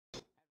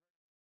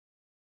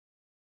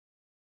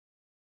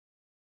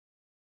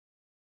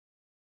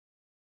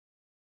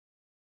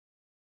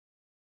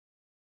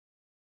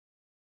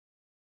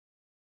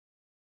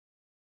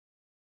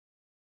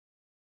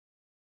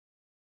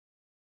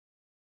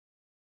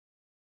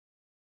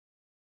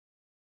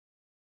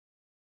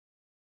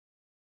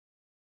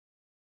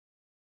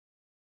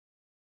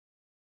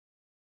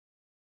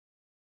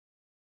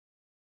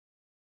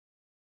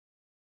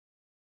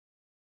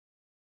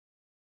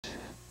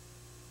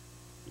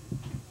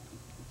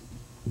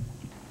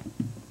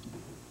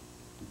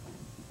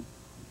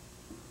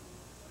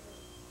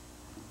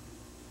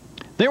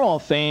They're all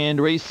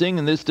fanned racing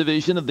in this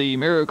division of the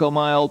Miracle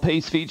Mile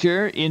Pace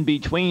feature. In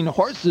between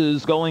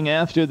horses going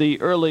after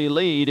the early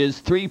lead is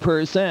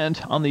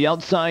 3%. On the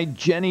outside,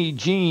 Jenny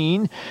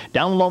Jean.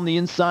 Down along the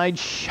inside,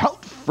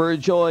 Shout for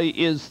Joy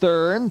is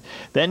third.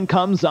 Then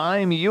comes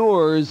I'm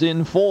Yours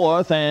in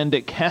fourth,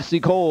 and Cassie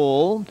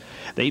Cole.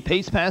 They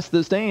pace past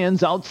the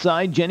stands.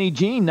 Outside, Jenny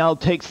Jean now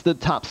takes the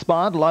top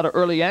spot. A lot of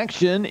early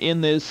action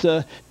in this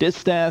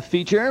distaff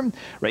feature.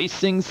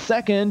 Racing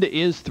second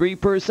is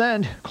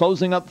 3%.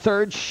 Closing up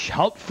third,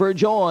 Shout for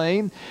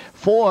Joy.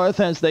 Fourth,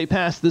 as they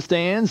pass the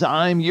stands,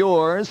 I'm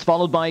Yours,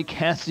 followed by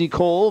Cassie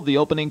Cole, the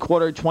opening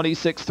quarter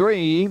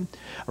 26-3.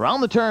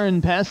 Around the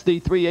turn, past the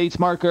 3/8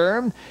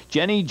 marker,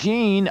 Jenny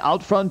Jean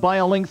out front by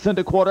a length and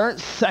a quarter.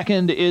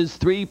 Second is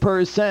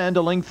 3%,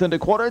 a length and a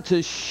quarter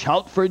to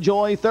Shout for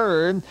Joy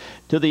third.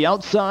 To the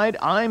outside,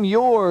 I'm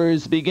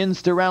Yours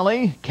begins to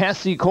rally.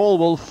 Cassie Cole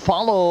will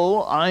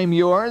follow I'm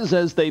Yours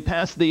as they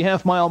pass the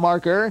half-mile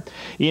marker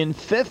in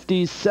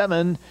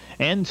 57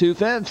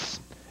 2/5.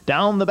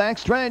 Down the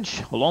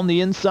backstretch, along the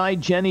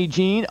inside, Jenny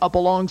Jean. Up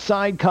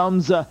alongside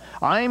comes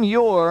I'm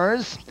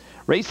Yours.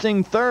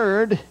 Racing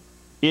third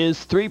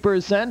is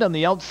 3%. On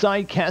the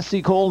outside,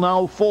 Cassie Cole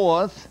now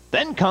fourth.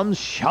 Then comes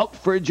Shout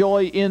for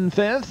Joy in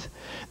fifth.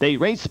 They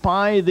race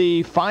by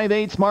the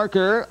 5/8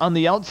 marker. On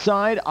the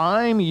outside,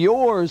 I'm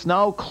Yours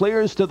now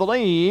clears to the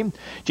lead.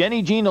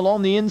 Jenny Jean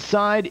along the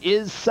inside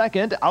is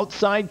second.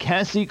 Outside,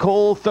 Cassie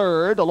Cole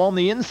third. Along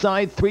the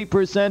inside,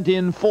 3%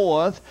 in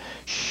fourth.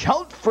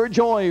 Shout for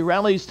Joy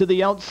rallies to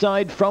the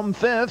outside from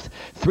fifth.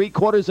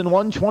 3/4 and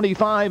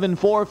 125 and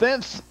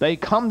 4/5. They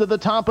come to the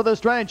top of the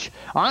stretch.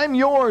 I'm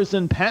Yours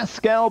and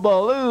Pascal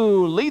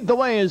Beaulieu lead the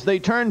way as they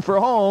turn for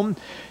home.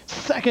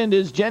 Second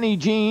is Jenny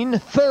Jean.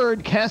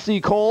 Third, Cassie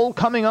Cole.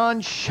 Coming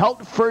on,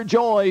 Shout for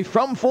Joy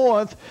from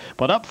fourth.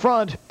 But up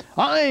front,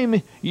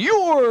 I'm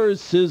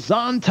Yours is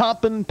on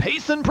top and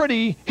pacing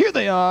pretty. Here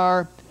they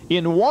are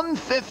in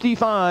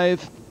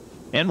 155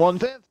 and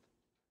 1/5.